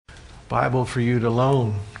Bible for you to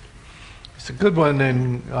loan. It's a good one,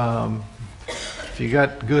 and if you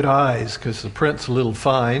got good eyes, because the print's a little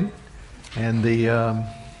fine, and we have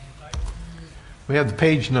the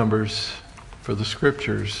page numbers for the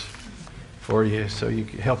scriptures for you, so you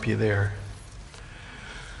can help you there.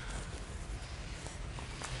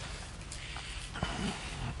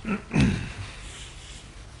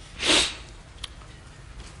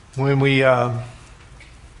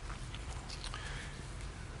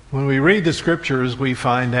 When we read the scriptures, we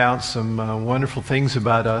find out some wonderful things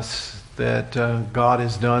about us that God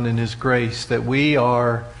has done in His grace, that we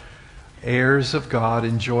are heirs of God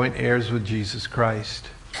and joint heirs with Jesus Christ.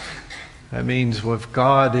 That means if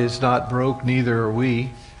God is not broke, neither are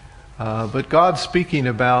we. But God's speaking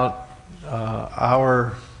about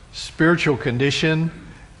our spiritual condition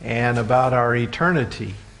and about our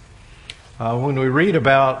eternity. When we read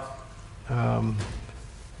about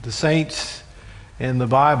the saints in the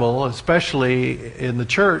Bible, especially in the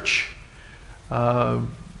church,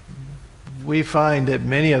 we find that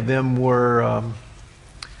many of them were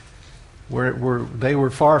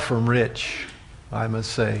far from rich, I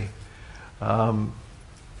must say.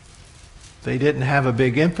 They didn't have a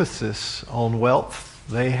big emphasis on wealth.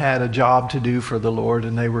 They had a job to do for the Lord,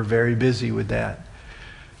 and they were very busy with that.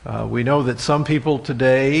 We know that some people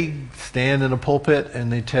today stand in a pulpit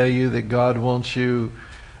and they tell you that God wants you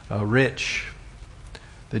rich,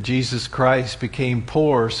 that Jesus Christ became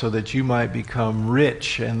poor so that you might become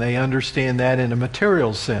rich, and they understand that in a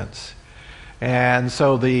material sense. And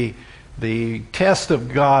so the test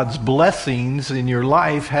of God's blessings in your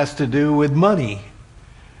life has to do with money.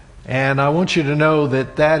 And I want you to know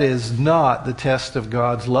that that is not the test of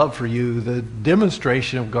God's love for you. The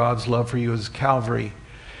demonstration of God's love for you is Calvary.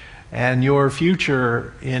 And your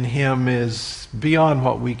future in Him is beyond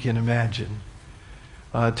what we can imagine.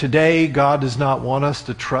 Today, God does not want us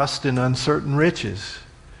to trust in uncertain riches.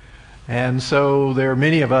 And so there are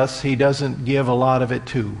many of us He doesn't give a lot of it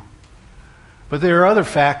to. But there are other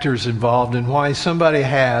factors involved in why somebody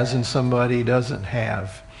has and somebody doesn't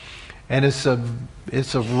have. And it's a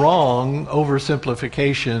wrong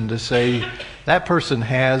oversimplification to say that person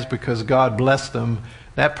has because God blessed them.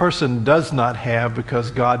 That person does not have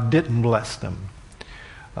because God didn't bless them.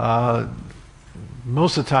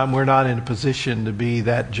 Most of the time we're not in a position to be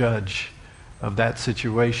that judge of that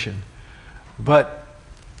situation. But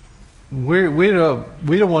we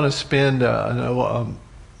don't want to spend an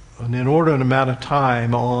inordinate amount of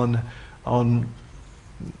time on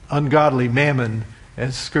ungodly mammon,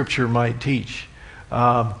 as Scripture might teach.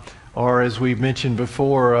 Or as we've mentioned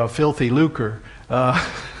before, filthy lucre.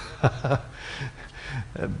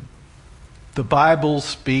 The Bible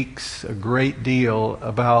speaks a great deal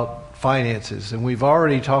about finances, and we've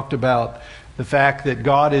already talked about the fact that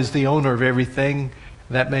God is the owner of everything.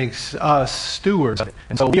 That makes us stewards of it.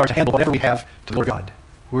 And so we are to handle whatever we have to the Lord God.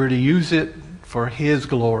 We're to use it for His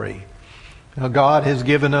glory. Now, God has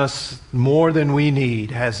given us more than we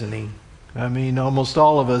need, hasn't He? I mean, almost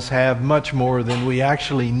all of us have much more than we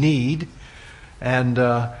actually need, and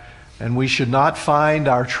we should not find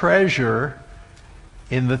our treasure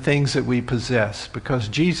in the things that we possess, because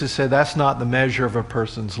Jesus said that's not the measure of a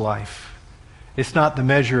person's life. It's not the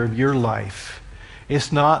measure of your life.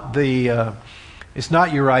 It's not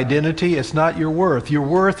your identity. It's not your worth. Your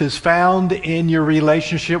worth is found in your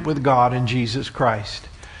relationship with God and Jesus Christ.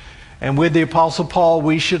 And with the Apostle Paul,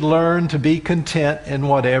 we should learn to be content in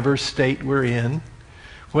whatever state we're in,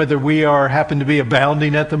 whether we happen to be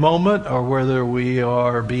abounding at the moment or whether we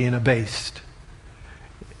are being abased.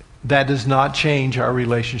 That does not change our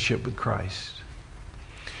relationship with Christ.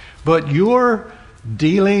 But you're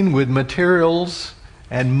dealing with materials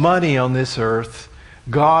and money on this earth.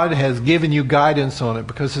 God has given you guidance on it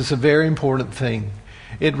because it's a very important thing.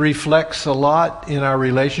 It reflects a lot in our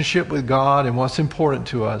relationship with God and what's important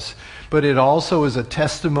to us. But it also is a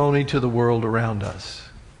testimony to the world around us.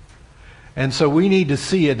 And so we need to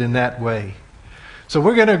see it in that way. So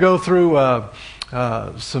we're going to go through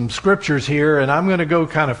some scriptures here, and I'm going to go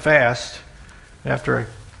kind of fast after I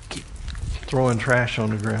keep throwing trash on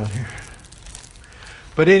the ground here.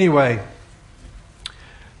 But anyway,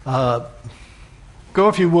 go,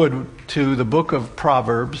 if you would, to the book of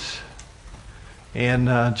Proverbs in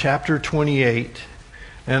chapter 28.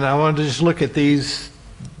 And I want to just look at these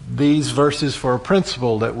verses for a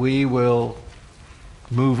principle that we will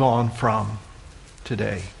move on from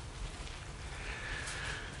today.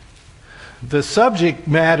 The subject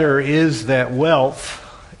matter is that wealth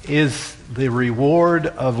is the reward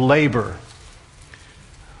of labor.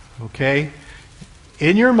 Okay?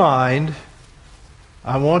 In your mind,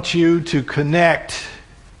 I want you to connect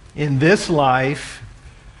in this life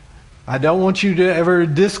I don't want you to ever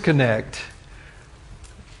disconnect.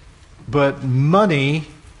 But money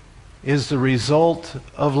is the result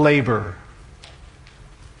of labor.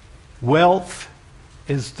 Wealth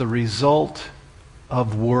is the result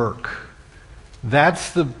of work.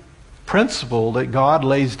 That's the principle that God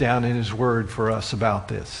lays down in His Word for us about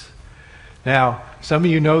this. Now, some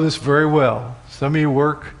of you know this very well. Some of you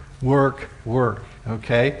work,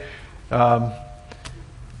 okay?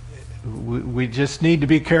 We just need to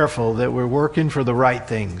be careful that we're working for the right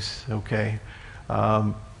things, okay?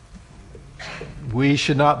 We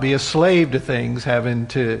should not be a slave to things, having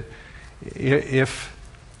to, if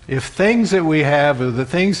things that we have or the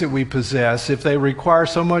things that we possess, if they require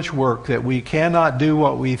so much work that we cannot do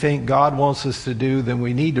what we think God wants us to do, then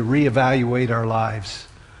we need to reevaluate our lives.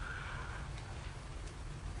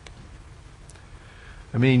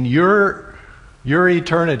 I mean, your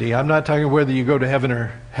eternity, I'm not talking whether you go to heaven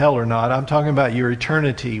or hell or not. I'm talking about your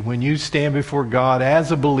eternity. When you stand before God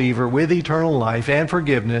as a believer with eternal life and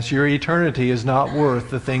forgiveness, your eternity is not worth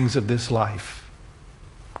the things of this life.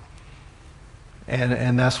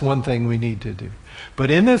 And that's one thing we need to do.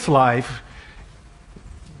 But in this life,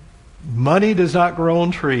 money does not grow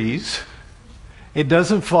on trees. It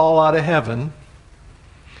doesn't fall out of heaven.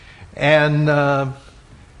 And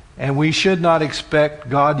we should not expect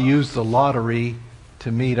God to use the lottery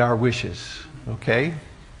to meet our wishes. Okay?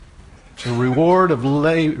 The reward of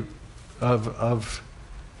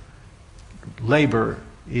labor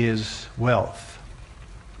is wealth.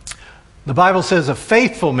 The Bible says a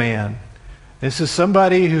faithful man, this is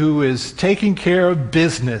somebody who is taking care of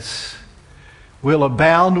business, will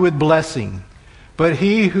abound with blessing. But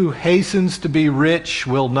he who hastens to be rich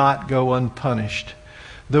will not go unpunished.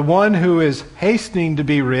 The one who is hastening to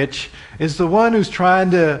be rich is the one who's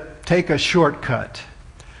trying to take a shortcut.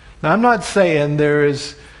 Now, I'm not saying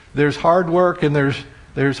there's hard work and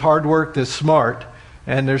there's hard work that's smart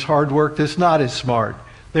and there's hard work that's not as smart.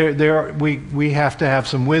 We have to have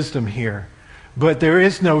some wisdom here. But there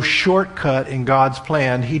is no shortcut in God's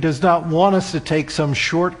plan. He does not want us to take some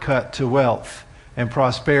shortcut to wealth and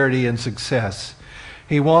prosperity and success.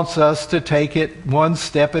 He wants us to take it one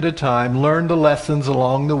step at a time, learn the lessons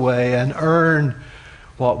along the way, and earn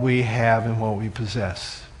what we have and what we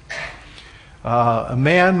possess. A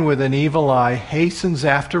man with an evil eye hastens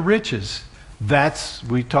after riches.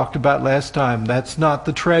 We talked about last time, that's not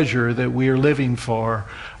the treasure that we are living for.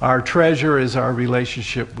 Our treasure is our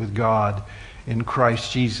relationship with God in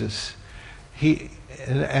Christ Jesus.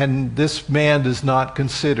 And this man does not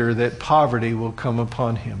consider that poverty will come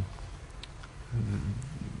upon him.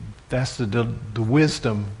 That's the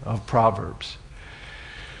wisdom of Proverbs.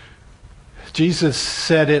 Jesus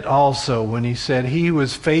said it also when he said, "He who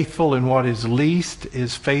is faithful in what is least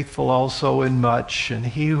is faithful also in much, and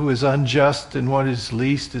he who is unjust in what is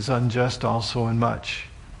least is unjust also in much."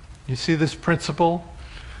 You see this principle?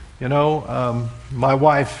 You know, my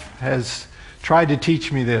wife has tried to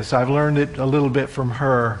teach me this. I've learned it a little bit from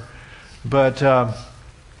her. But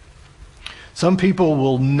some people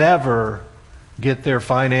will never get their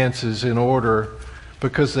finances in order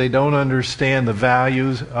because they don't understand the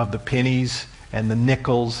values of the pennies and the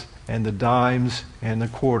nickels and the dimes and the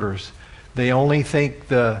quarters. They only think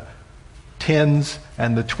the tens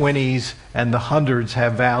and the 20s and the hundreds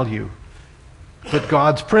have value. But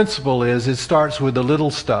God's principle is it starts with the little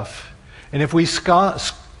stuff. And if we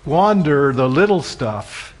squander the little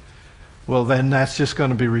stuff, well, then that's just going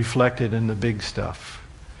to be reflected in the big stuff.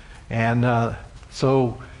 And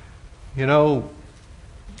so, you know,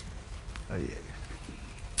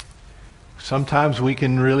 sometimes we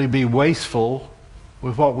can really be wasteful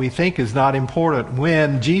with what we think is not important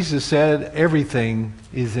when Jesus said everything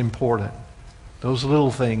is important. Those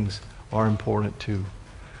little things are important too.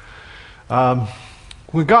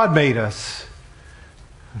 When God made us,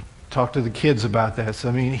 talk to the kids about this.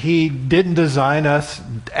 I mean, He didn't design us.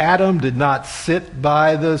 Adam did not sit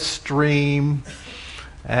by the stream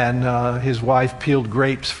and his wife peeled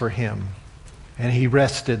grapes for him and he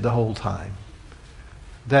rested the whole time.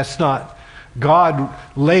 That's not... God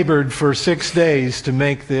labored for 6 days to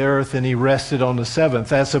make the earth and He rested on the seventh.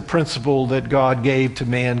 That's a principle that God gave to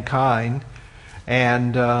mankind.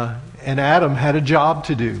 And Adam had a job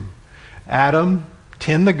to do. Adam,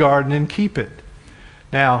 tend the garden and keep it.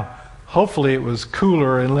 Now, hopefully it was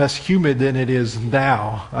cooler and less humid than it is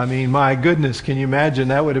now. I mean, my goodness, can you imagine?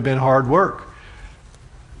 That would have been hard work.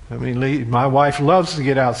 I mean, my wife loves to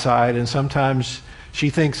get outside, and sometimes she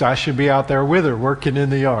thinks I should be out there with her working in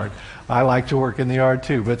the yard. I like to work in the yard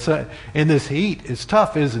too. But in this heat, it's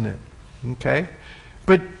tough, isn't it? Okay?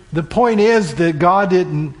 But the point is that God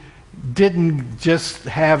didn't didn't just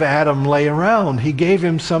have Adam lay around. He gave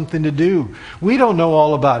him something to do. We don't know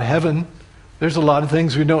all about heaven. There's a lot of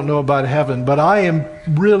things we don't know about heaven, but I am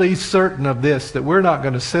really certain of this, that we're not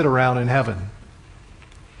going to sit around in heaven.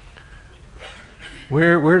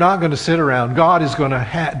 We're not going to sit around. God is going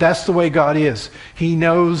to that's the way God is. He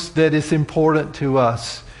knows that it's important to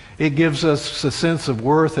us. It gives us a sense of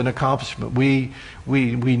worth and accomplishment. We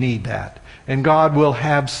need that. And God will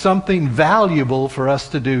have something valuable for us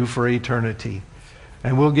to do for eternity.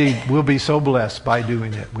 And we'll be so blessed by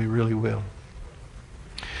doing it. We really will.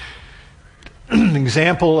 An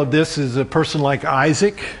example of this is a person like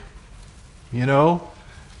Isaac. You know,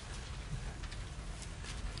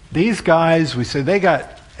 these guys, we say they got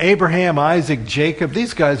Abraham, Isaac, Jacob.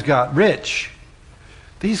 These guys got rich.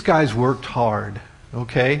 These guys worked hard.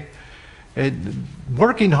 Okay?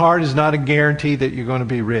 Working hard is not a guarantee that you're going to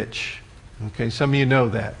be rich. Okay? Some of you know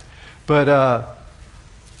that. But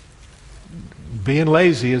being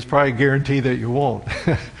lazy is probably a guarantee that you won't.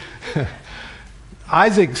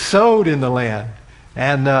 Isaac sowed in the land,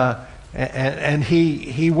 and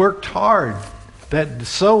he worked hard. That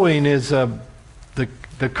sowing is the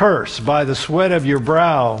curse. By the sweat of your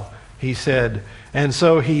brow, he said. And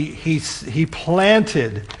so he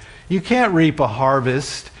planted. You can't reap a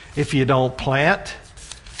harvest if you don't plant.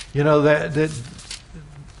 You know that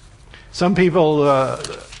some people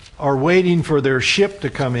are waiting for their ship to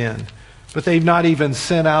come in, but they've not even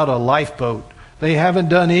sent out a lifeboat. They haven't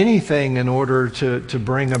done anything in order to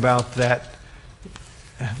bring about that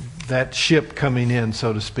ship coming in,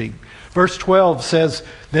 so to speak. Verse 12 says,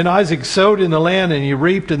 Then Isaac sowed in the land, and he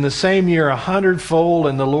reaped in the same year 100-fold,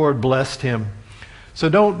 and the Lord blessed him. So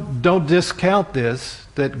don't discount this,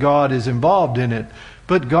 that God is involved in it.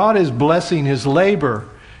 But God is blessing his labor.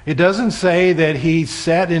 It doesn't say that he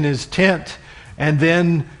sat in his tent, and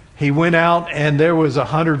then he went out, and there was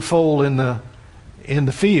 100-fold in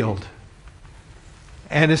the field.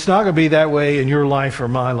 And it's not going to be that way in your life or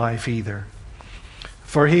my life either.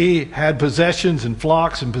 For he had possessions and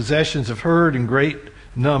flocks and possessions of herd in great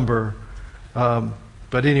number.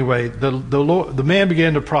 But anyway, the man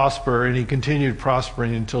began to prosper, and he continued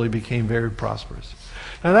prospering until he became very prosperous.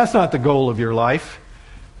 Now that's not the goal of your life.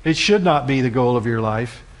 It should not be the goal of your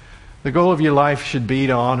life. The goal of your life should be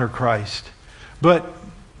to honor Christ. But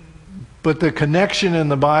the connection in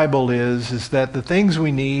the Bible is that the things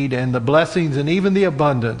we need and the blessings and even the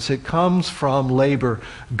abundance, it comes from labor.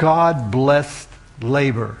 God blessed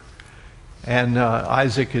labor. And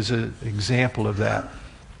Isaac is an example of that.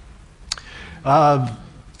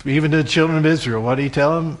 Even to the children of Israel, what did he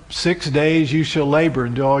tell them? 6 days you shall labor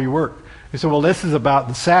and do all your work. He said, well, this is about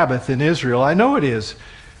the Sabbath in Israel. I know it is.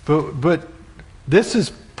 But this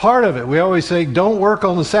is part of it. We always say, don't work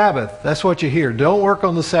on the Sabbath. That's what you hear. Don't work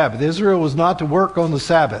on the Sabbath. Israel was not to work on the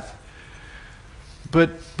Sabbath.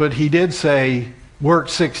 But he did say, work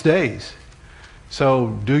 6 days.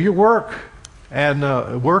 So do your work.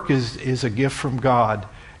 And work is a gift from God.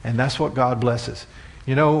 And that's what God blesses.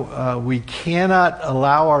 You know, we cannot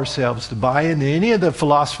allow ourselves to buy into any of the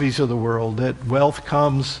philosophies of the world that wealth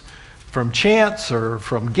comes from chance or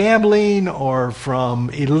from gambling or from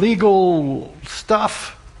illegal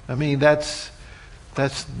stuff. I mean,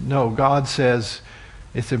 no, God says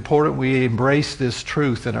it's important we embrace this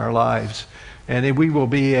truth in our lives, and we will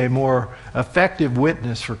be a more effective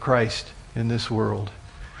witness for Christ in this world.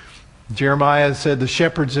 Jeremiah said, the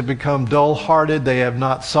shepherds have become dull-hearted. They have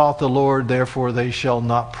not sought the Lord. Therefore they shall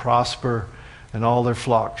not prosper, and all their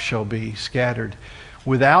flocks shall be scattered.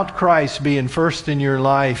 Without Christ being first in your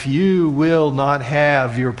life, you will not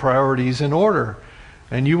have your priorities in order.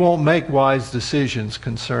 And you won't make wise decisions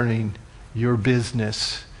concerning your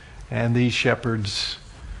business. And these shepherds,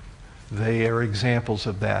 they are examples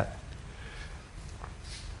of that.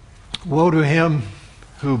 Woe to him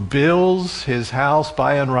who builds his house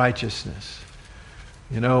by unrighteousness.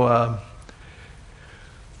 You know,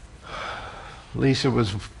 Lisa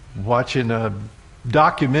was watching a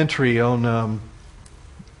documentary on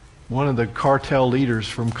one of the cartel leaders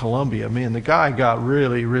from Colombia. Man, the guy got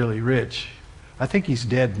really, really rich. I think he's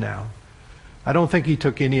dead now. I don't think he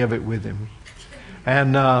took any of it with him.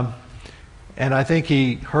 And I think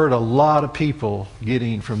he hurt a lot of people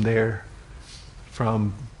getting from there,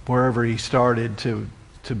 from wherever he started to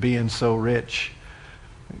being so rich.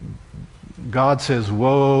 God says,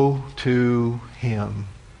 woe to him.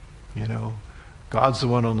 You know, God's the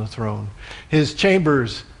one on the throne. His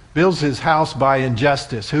chambers builds his house by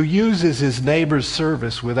injustice, who uses his neighbor's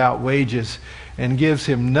service without wages and gives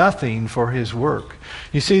him nothing for his work.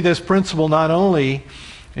 You see, this principle not only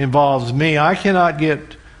involves me. I cannot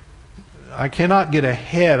get I cannot get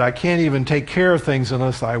ahead. I can't even take care of things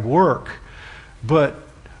unless I work. But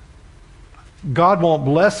God won't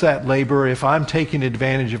bless that labor if I'm taking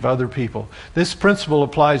advantage of other people. This principle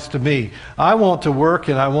applies to me. I want to work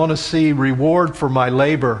and I want to see reward for my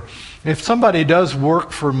labor. If somebody does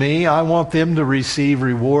work for me, I want them to receive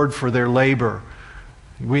reward for their labor.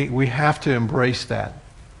 We have to embrace that.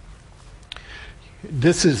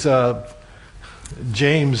 This is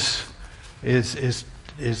James is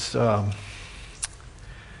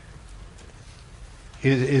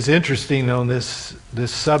interesting on this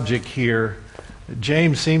subject here.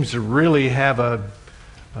 James seems to really have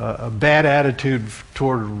a bad attitude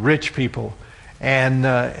toward rich people,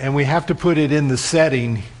 and we have to put it in the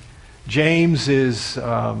setting. James is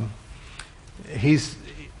he's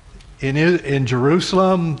in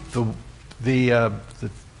Jerusalem. The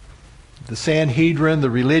Sanhedrin, the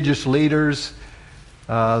religious leaders,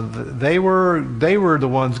 they were the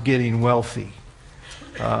ones getting wealthy.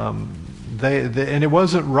 And it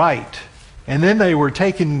wasn't right. And then they were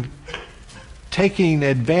taking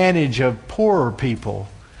advantage of poorer people.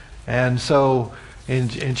 And so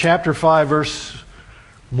in chapter 5, verse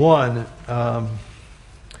 1,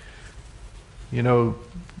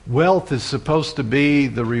 wealth is supposed to be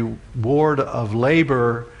the reward of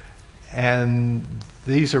labor, and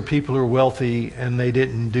these are people who are wealthy, and they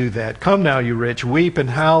didn't do that. Come now, you rich, weep and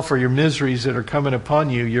howl for your miseries that are coming upon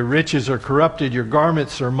you. Your riches are corrupted, your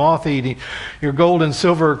garments are moth-eating, your gold and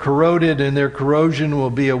silver are corroded, and their corrosion will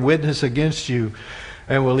be a witness against you,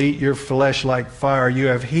 and will eat your flesh like fire. You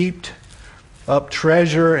have heaped up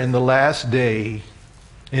treasure in the last day.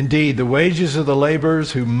 Indeed, the wages of the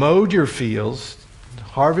laborers who mowed your fields,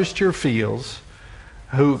 harvest your fields,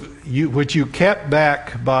 which you kept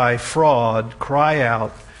back by fraud, cry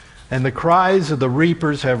out, and the cries of the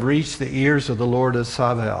reapers have reached the ears of the Lord of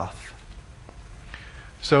Sabaoth.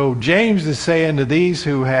 So James is saying to these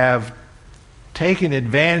who have taken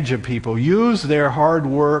advantage of people, use their hard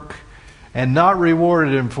work and not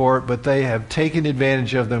rewarded them for it, but they have taken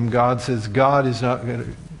advantage of them. God says God is not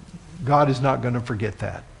going to forget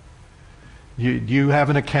that. You have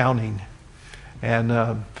an accounting, and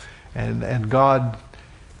God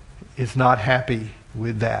is not happy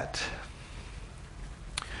with that.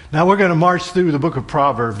 Now we're going to march through the book of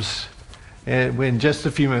Proverbs in just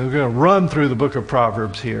a few minutes. We're going to run through the book of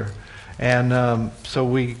Proverbs here. And so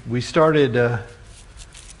we started, we're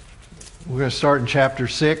going to start in chapter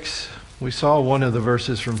 6. We saw one of the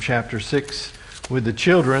verses from chapter 6 with the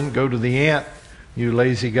children. Go to the ant, you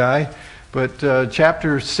lazy guy. But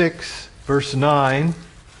chapter 6, verse 9.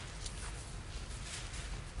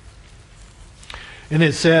 And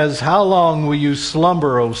it says, how long will you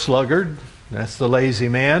slumber, O sluggard? That's the lazy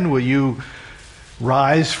man. Will you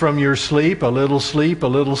rise from your sleep, a little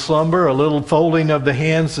slumber, a little folding of the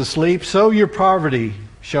hands to sleep? So your poverty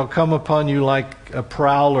shall come upon you like a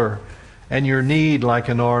prowler, and your need like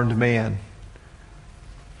an armed man.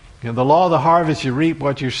 The law of the harvest, you reap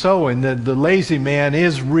what you're sowing. The lazy man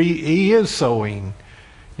is sowing.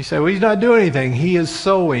 You say, well, he's not doing anything. He is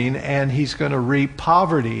sowing, and he's going to reap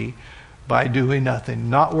poverty by doing nothing,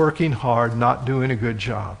 not working hard, not doing a good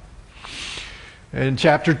job. In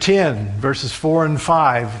chapter 10, verses 4 and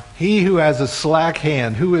 5, he who has a slack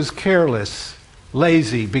hand, who is careless,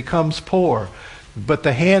 lazy, becomes poor. But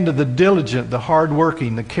the hand of the diligent, the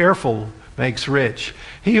hardworking, the careful makes rich.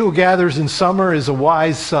 He who gathers in summer is a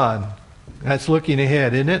wise son. That's looking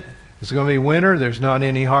ahead, isn't it? It's going to be winter, there's not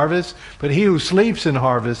any harvest. But he who sleeps in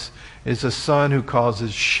harvest is a son who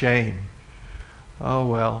causes shame. Oh,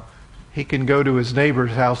 well. He can go to his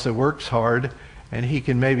neighbor's house that works hard, and he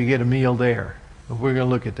can maybe get a meal there. We're going to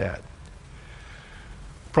look at that.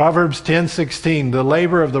 Proverbs 10:16, the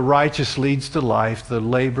labor of the righteous leads to life, the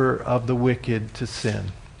labor of the wicked to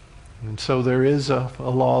sin. And so there is a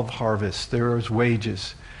law of harvest. There is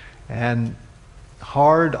wages. And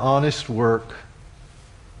hard, honest work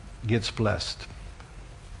gets blessed.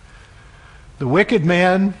 The wicked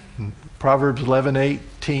man, Proverbs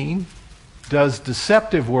 11:18, does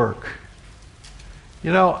deceptive work.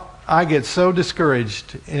 I get so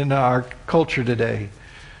discouraged in our culture today.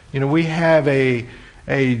 We have a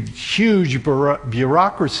huge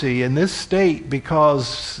bureaucracy in this state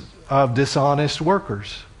because of dishonest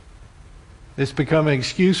workers. It's become an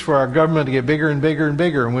excuse for our government to get bigger and bigger and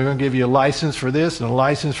bigger. And we're going to give you a license for this and a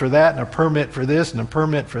license for that and a permit for this and a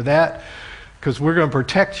permit for that, because we're going to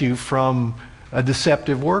protect you from a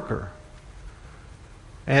deceptive worker.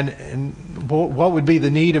 And what would be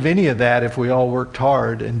the need of any of that if we all worked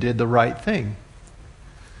hard and did the right thing?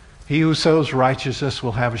 He who sows righteousness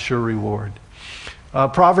will have a sure reward.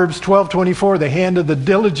 Proverbs 12:24, the hand of the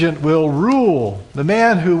diligent will rule. The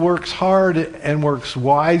man who works hard and works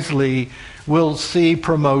wisely will see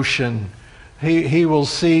promotion. He will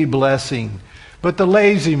see blessing. But the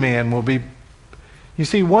lazy man will be... You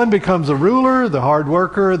see, one becomes a ruler, the hard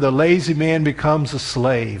worker. The lazy man becomes a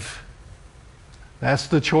slave. That's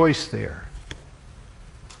the choice there.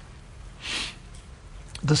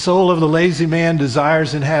 The soul of the lazy man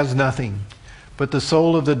desires and has nothing, but the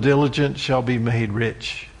soul of the diligent shall be made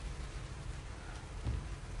rich.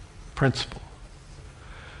 Principle.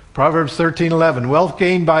 Proverbs 13:11. Wealth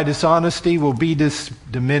gained by dishonesty will be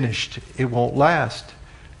diminished. It won't last.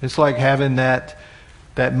 It's like having that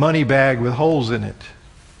money bag with holes in it.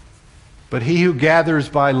 But he who gathers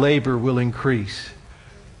by labor will increase.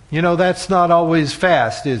 You know, that's not always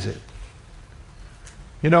fast, is it?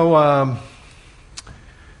 You know,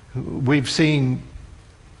 we've seen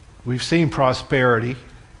prosperity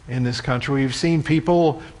in this country. We've seen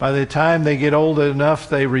people, by the time they get old enough,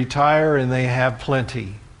 they retire and they have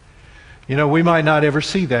plenty. You know, we might not ever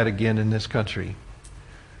see that again in this country.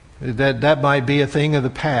 That might be a thing of the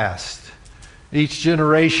past. Each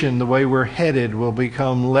generation, the way we're headed, will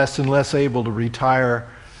become less and less able to retire,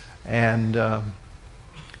 and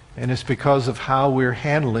it's because of how we're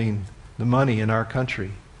handling the money in our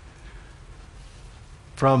country.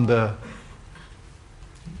 From the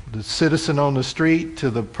citizen on the street to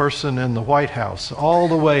the person in the White House, all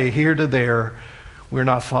the way here to there, we're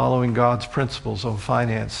not following God's principles on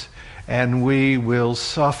finance, and we will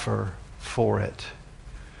suffer for it.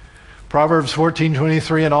 Proverbs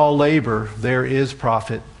 14:23, in all labor there is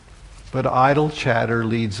profit, but idle chatter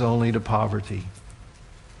leads only to poverty.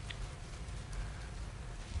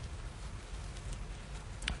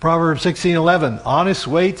 Proverbs 16:11, honest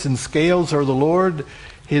weights and scales are the Lord.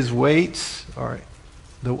 His weights are,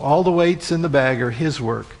 all the weights in the bag are His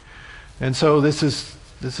work. And so this is,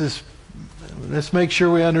 let's make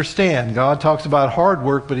sure we understand. God talks about hard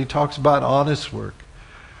work, but He talks about honest work.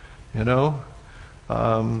 You know?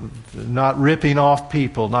 Not ripping off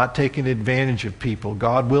people, not taking advantage of people.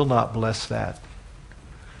 God will not bless that.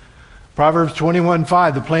 Proverbs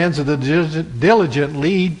 21:5, the plans of the diligent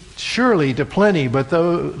lead surely to plenty, but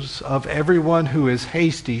those of everyone who is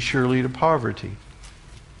hasty surely to poverty.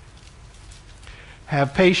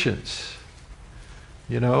 Have patience.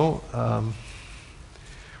 You know,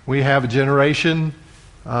 we have a generation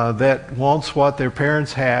that wants what their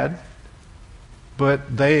parents had,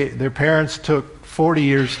 but their parents took 40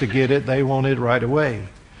 years to get it. They want it right away.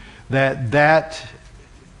 But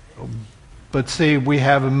see, we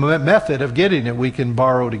have a method of getting it. We can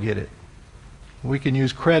borrow to get it. We can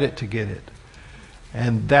use credit to get it.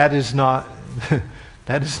 And that is not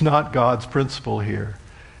God's principle here.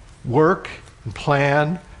 Work and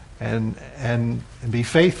plan and be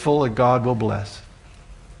faithful, and God will bless.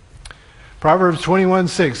 Proverbs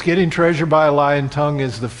 21:6, getting treasure by a lying tongue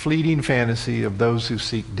is the fleeting fantasy of those who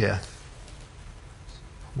seek death.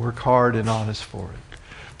 Work hard and honest for it.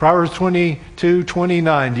 Proverbs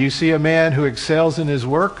 22:29, do you see a man who excels in his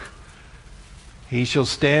work? He shall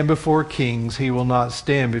stand before kings. He will not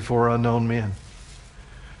stand before unknown men.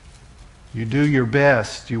 You do your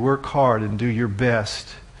best. You work hard and do your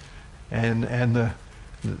best. And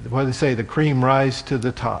what do they say? The cream rise to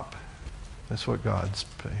the top. That's what God's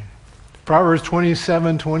saying. Proverbs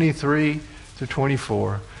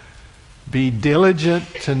 27:23-24. Be diligent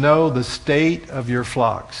to know the state of your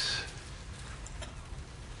flocks.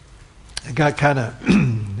 It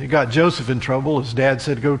got Joseph in trouble. His dad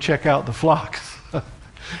said, go check out the flocks.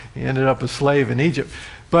 He ended up a slave in Egypt.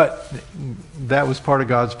 But that was part of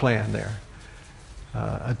God's plan there.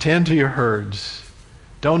 Attend to your herds.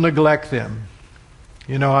 Don't neglect them.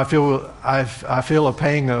 You know, I feel a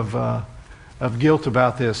pang of guilt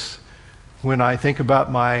about this when I think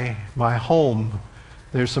about my home.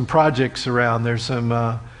 There's some projects around. There's some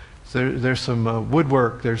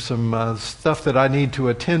woodwork. There's some stuff that I need to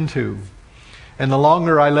attend to. And the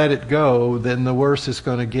longer I let it go, then the worse it's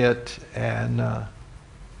going to get. And I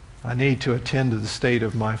need to attend to the state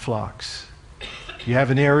of my flocks. You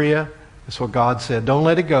have an area. That's what God said. Don't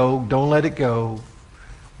let it go. Don't let it go.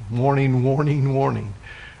 Warning, warning, warning.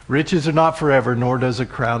 Riches are not forever, nor does a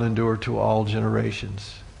crown endure to all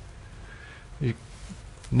generations.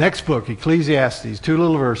 Next book, Ecclesiastes, 2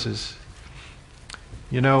 little verses.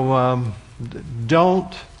 You know,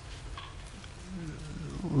 don't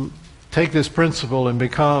take this principle and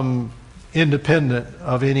become independent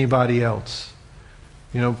of anybody else.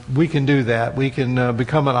 You know, we can do that. We can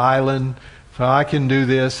become an island. So I can do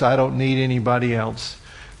this. I don't need anybody else.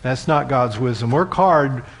 That's not God's wisdom. Work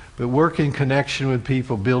hard, but work in connection with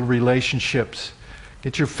people. Build relationships.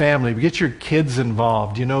 Get your family, get your kids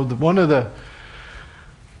involved. You know,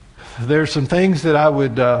 there's some things that I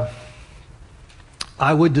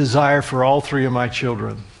would desire for all three of my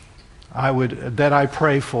children. That I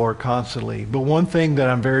pray for constantly. But one thing that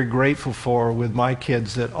I'm very grateful for with my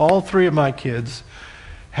kids, that all three of my kids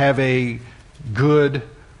have a good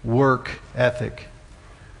work ethic.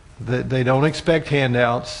 That they don't expect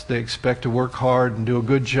handouts. They expect to work hard and do a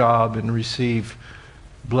good job and receive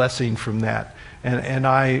blessing from that. And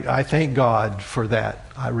I thank God for that.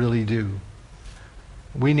 I really do.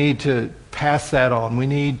 We need to pass that on. We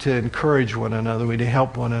need to encourage one another. We need to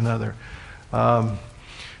help one another.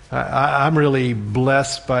 I'm really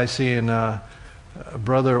blessed by seeing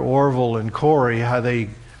Brother Orville and Corey, how they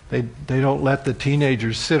don't let the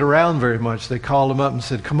teenagers sit around very much. They called them up and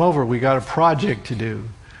said, "Come over, we got a project to do.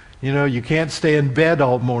 You know, you can't stay in bed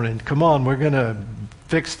all morning. Come on, we're going to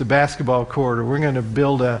fix the basketball court, or we're going to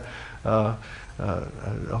build a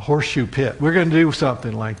horseshoe pit. We're going to do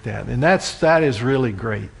something like that." And that is really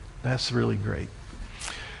great. That's really great.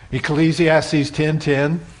 Ecclesiastes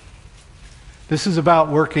 10:10. This is about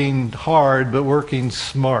working hard, but working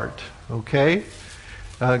smart, okay?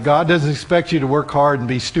 God doesn't expect you to work hard and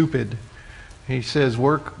be stupid. He says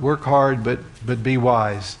work hard, but be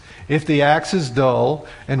wise. If the axe is dull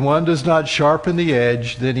and one does not sharpen the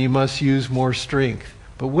edge, then he must use more strength.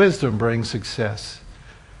 But wisdom brings success.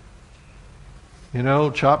 You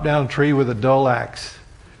know, chop down a tree with a dull axe.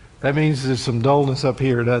 That means there's some dullness up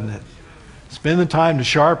here, doesn't it? Spend the time to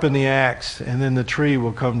sharpen the axe, and then the tree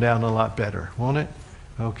will come down a lot better, won't it?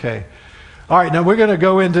 Okay. All right, now we're going to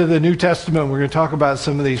go into the New Testament. We're going to talk about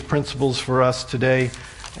some of these principles for us today.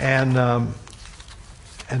 And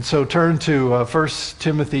so turn to 1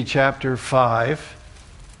 Timothy chapter 5.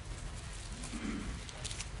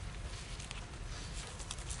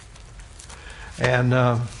 And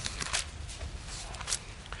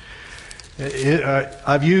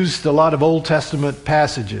I've used a lot of Old Testament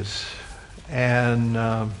passages.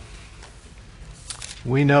 And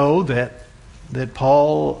we know that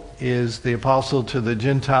Paul is the apostle to the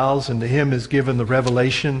Gentiles, and to him is given the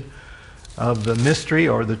revelation of the mystery,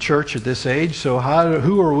 or the church at this age. So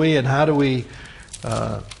who are we, and how do we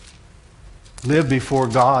live before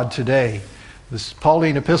God today? This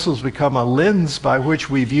Pauline epistles become a lens by which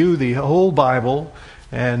we view the whole Bible,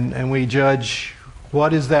 and we judge,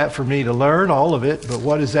 what is that for me to learn? All of it, but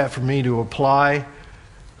what is that for me to apply?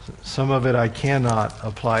 Some of it I cannot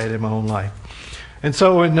apply it in my own life. And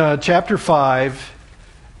so in chapter 5,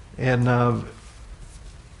 in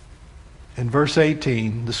verse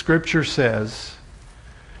 18, the scripture says,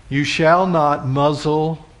 "You shall not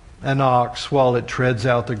muzzle an ox while it treads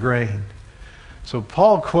out the grain." So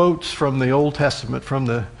Paul quotes from the Old Testament, from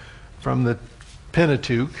the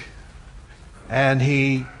Pentateuch, and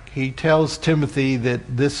he tells Timothy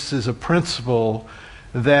that this is a principle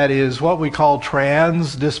that is what we call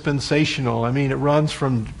trans-dispensational. I mean, it runs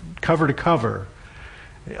from cover to cover.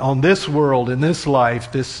 On this world, in this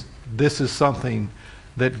life, this is something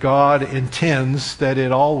that God intends that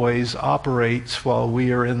it always operates while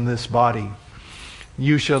we are in this body.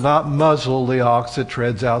 You shall not muzzle the ox that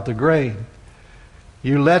treads out the grain.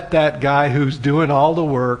 You let that guy who's doing all the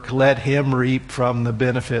work, let him reap from the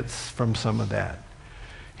benefits from some of that.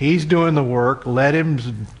 He's doing the work, let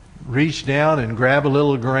him reach down and grab a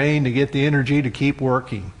little grain to get the energy to keep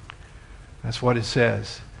working. That's what it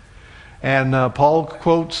says. And Paul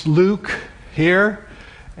quotes Luke here,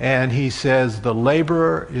 and he says, "The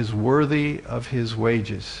laborer is worthy of his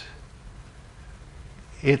wages."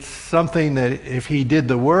 It's something that if he did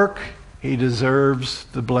the work, he deserves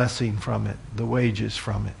the blessing from it, the wages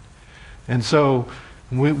from it. And so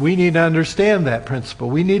we need to understand that principle.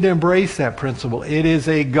 We need to embrace that principle. It is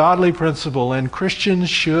a godly principle, and Christians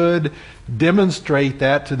should demonstrate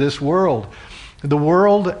that to this world. The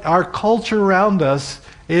world, our culture around us,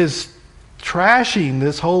 is trashing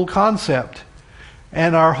this whole concept,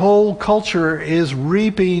 and our whole culture is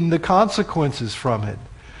reaping the consequences from it.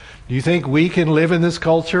 Do you think we can live in this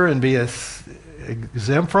culture and be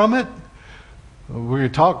exempt from it? We're going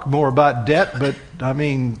to talk more about debt, but I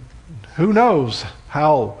mean, who knows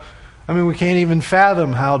how? I mean, we can't even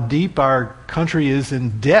fathom how deep our country is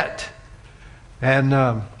in debt. And,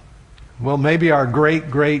 well, maybe our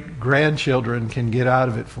great-great-grandchildren can get out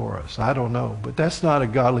of it for us. I don't know. But that's not a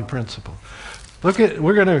godly principle. We're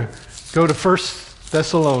going to go to 1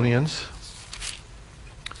 Thessalonians.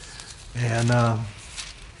 And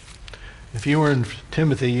if you were in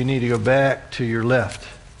Timothy, you need to go back to your left.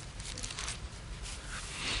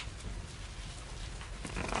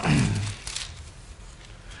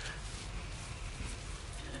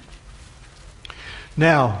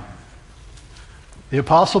 Now, The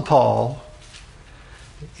Apostle Paul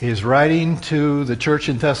is writing to the church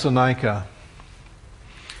in Thessalonica.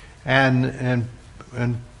 And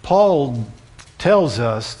Paul tells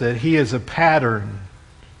us that he is a pattern.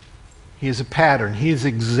 He is a pattern. He is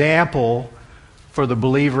example for the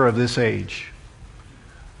believer of this age.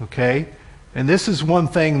 Okay? And this is one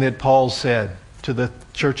thing that Paul said to the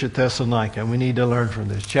church at Thessalonica, and we need to learn from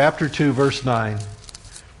this. Chapter 2, verse 9.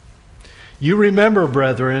 You remember,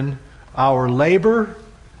 brethren, our labor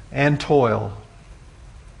and toil.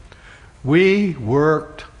 We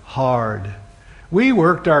worked hard. We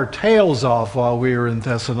worked our tails off while we were in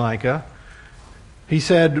Thessalonica. He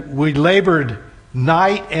said we labored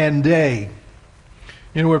night and day.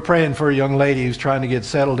 You know, we're praying for a young lady who's trying to get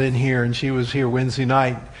settled in here, and she was here Wednesday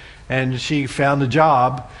night, and she found a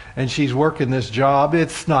job, and she's working this job.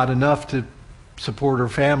 It's not enough to support her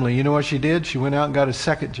family. You know what she did? She went out and got a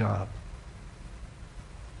second job.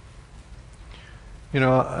 You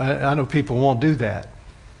know, I know people won't do that.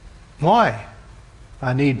 Why?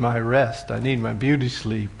 I need my rest. I need my beauty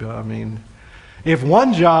sleep. I mean, if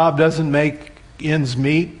one job doesn't make ends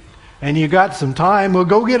meet and you got some time, well,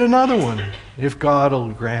 go get another one if God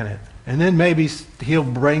will grant it. And then maybe He'll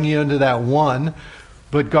bring you into that one,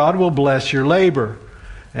 but God will bless your labor.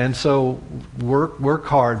 And so work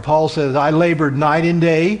hard. Paul says, I labored night and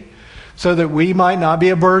day so that we might not be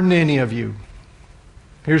a burden to any of you.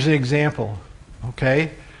 Here's an example,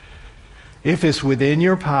 okay? If it's within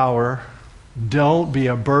your power, don't be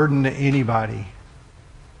a burden to anybody.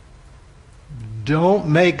 Don't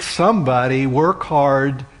make somebody work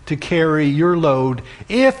hard to carry your load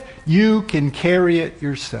if you can carry it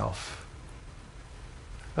yourself.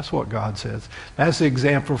 That's what God says. That's the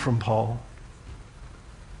example from Paul.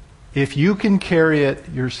 If you can carry it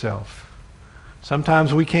yourself.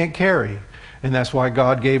 Sometimes we can't carry, and that's why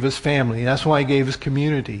God gave us family. That's why He gave us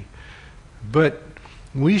community. But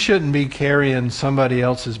we shouldn't be carrying somebody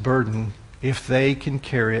else's burden if they can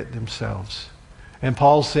carry it themselves. And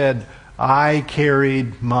Paul said, I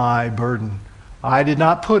carried my burden. I did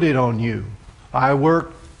not put it on you. I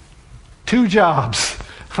worked 2 jobs.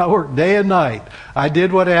 I worked day and night. I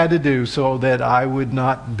did what I had to do so that I would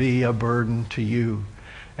not be a burden to you.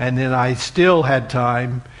 And then I still had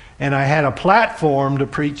time, and I had a platform to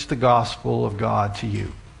preach the gospel of God to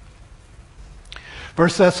you. 1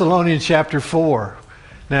 Thessalonians chapter 4.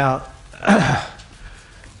 Now,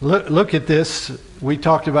 look at this. We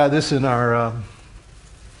talked about this in our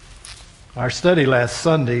study last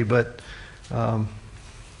Sunday, but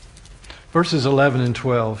verses 11 and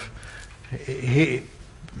 12.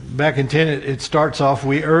 Back in 10, it starts off,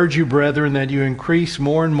 we urge you, brethren, that you increase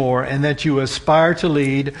more and more, and that you aspire to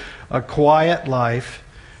lead a quiet life.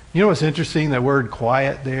 You know what's interesting? That word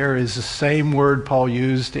quiet there is the same word Paul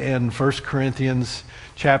used in 1 Corinthians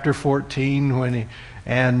chapter 14 when he,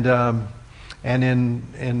 and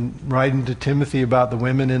in writing to Timothy about the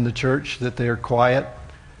women in the church, that they're quiet.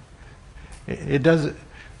 It doesn't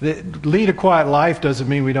lead a quiet life doesn't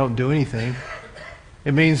mean we don't do anything.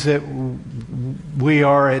 It means that we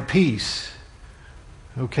are at peace.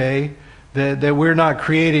 Okay? That we're not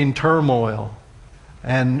creating turmoil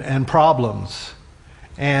and problems.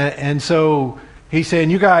 And so he's saying,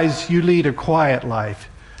 you guys, you lead a quiet life.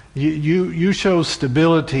 You show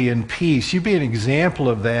stability and peace. You be an example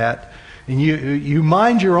of that. And you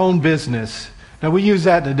mind your own business. Now we use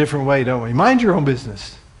that in a different way, don't we? Mind your own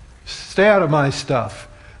business. Stay out of my stuff.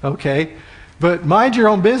 Okay? But mind your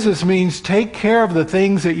own business means take care of the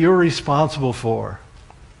things that you're responsible for.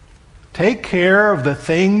 Take care of the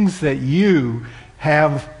things that you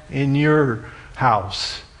have in your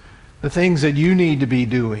house. The things that you need to be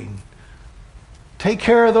doing. Take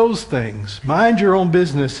care of those things. Mind your own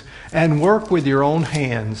business and work with your own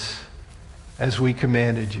hands as we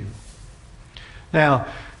commanded you. Now,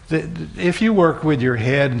 if you work with your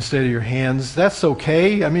head instead of your hands, that's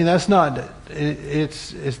okay. I mean, that's not,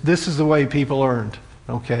 this is the way people earned,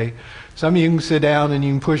 okay? Some of you can sit down and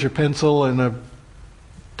you can push a pencil and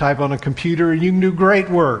type on a computer and you can do great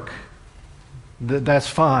work. That's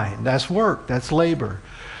fine. That's work. That's labor.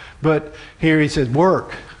 But here he says,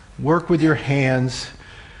 work with your hands.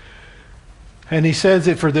 And he says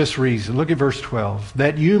it for this reason. Look at verse 12.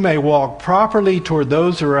 That you may walk properly toward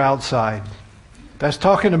those who are outside. That's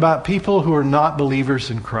talking about people who are not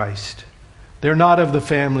believers in Christ. They're not of the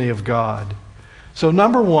family of God. So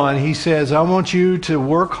number one, he says, I want you to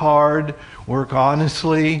work hard, work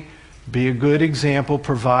honestly, be a good example,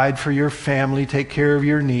 provide for your family, take care of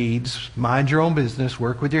your needs, mind your own business,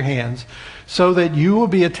 work with your hands, so that you will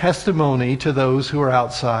be a testimony to those who are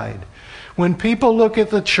outside. When people look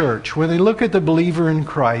at the church, when they look at the believer in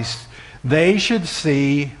Christ, they should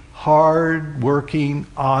see hard-working,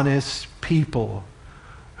 honest people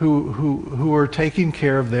who are taking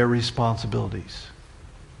care of their responsibilities.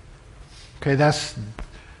 Okay,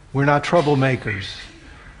 we're not troublemakers.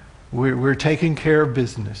 We're taking care of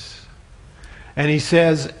business. And he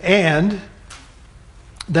says, and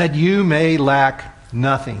that you may lack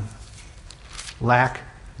nothing. Lack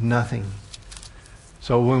nothing.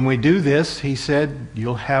 So when we do this, he said,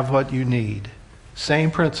 you'll have what you need.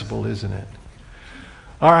 Same principle, isn't it?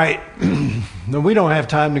 All right. No, we don't have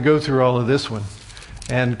time to go through all of this one,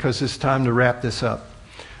 and because it's time to wrap this up.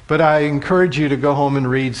 But I encourage you to go home and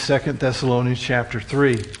read 2 Thessalonians chapter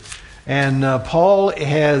 3. And Paul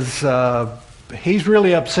he's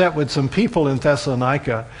really upset with some people in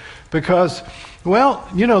Thessalonica because, well,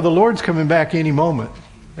 the Lord's coming back any moment.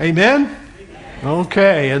 Amen?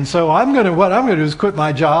 Okay, and so what I'm going to do is quit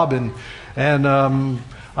my job and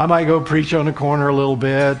I might go preach on the corner a little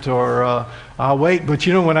bit, or I'll wait. But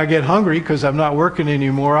when I get hungry because I'm not working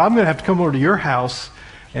anymore, I'm going to have to come over to your house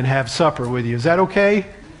and have supper with you. Is that okay?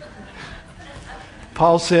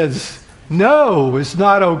 Paul says, no, it's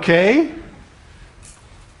not okay.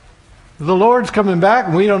 The Lord's coming back,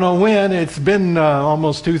 and we don't know when. It's been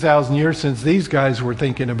almost 2,000 years since these guys were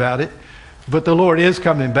thinking about it. But the Lord is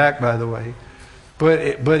coming back, by the way.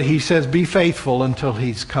 But he says, be faithful until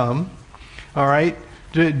he's come. All right?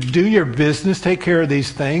 Do your business. Take care of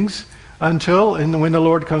these things until and when the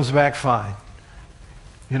Lord comes back, fine.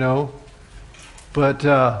 But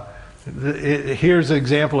here's an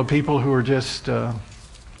example of people who are just,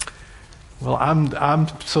 I'm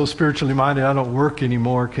so spiritually minded, I don't work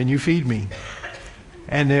anymore. Can you feed me?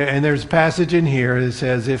 And there's a passage in here that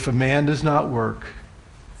says, if a man does not work,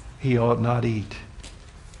 he ought not eat.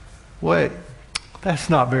 Wait.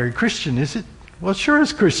 That's not very Christian, is it? Well, it sure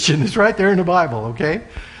is Christian. It's right there in the Bible, okay?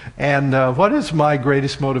 And what is my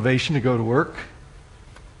greatest motivation to go to work?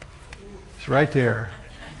 It's right there.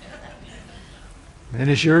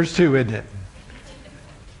 And it's yours too, isn't it?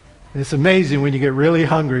 It's amazing when you get really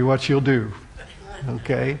hungry what you'll do,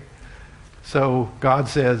 okay? So God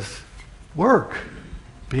says, work.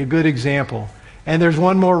 Be a good example. And there's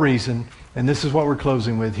one more reason, and this is what we're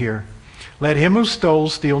closing with here. Let him who stole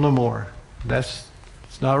steal no more. It's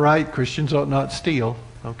not right. Christians ought not steal,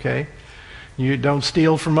 okay? You don't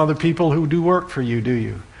steal from other people who do work for you, do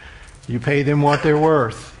you? You pay them what they're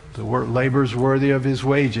worth. The labor is worthy of his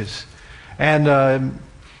wages.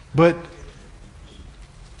 But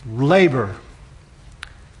labor.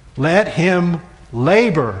 Let him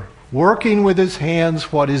labor, working with his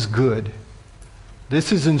hands what is good.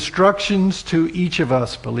 This is instructions to each of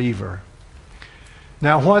us, believer.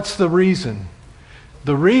 Now, what's the reason?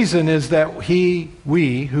 The reason is that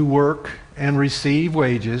we who work and receive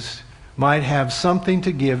wages might have something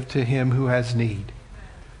to give to him who has need.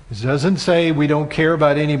 It doesn't say we don't care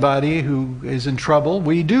about anybody who is in trouble.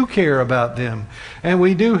 We do care about them, and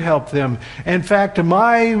we do help them. In fact,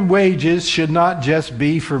 my wages should not just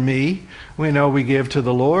be for me. We know we give to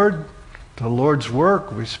the Lord, the Lord's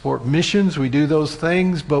work. We support missions. We do those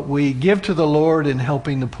things, but we give to the Lord in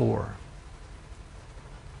helping the poor.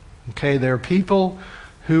 Okay, there are people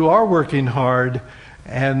who are working hard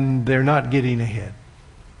and they're not getting ahead.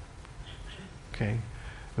 Okay,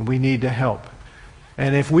 and we need to help.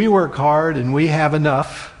 And if we work hard and we have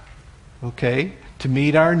enough, okay, to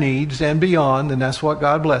meet our needs and beyond, and that's what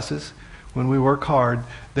God blesses, when we work hard,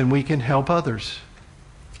 then we can help others.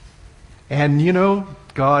 And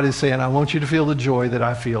God is saying, I want you to feel the joy that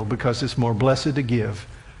I feel, because it's more blessed to give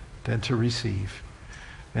than to receive.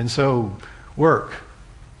 And so, work.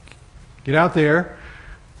 Get out there,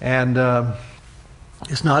 and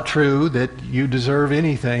it's not true that you deserve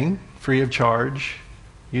anything free of charge.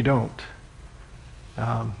 You don't.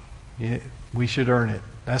 We should earn it.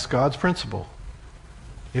 That's God's principle.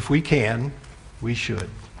 If we can, we should.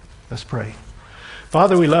 Let's pray.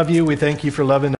 Father, we love you. We thank you for loving us.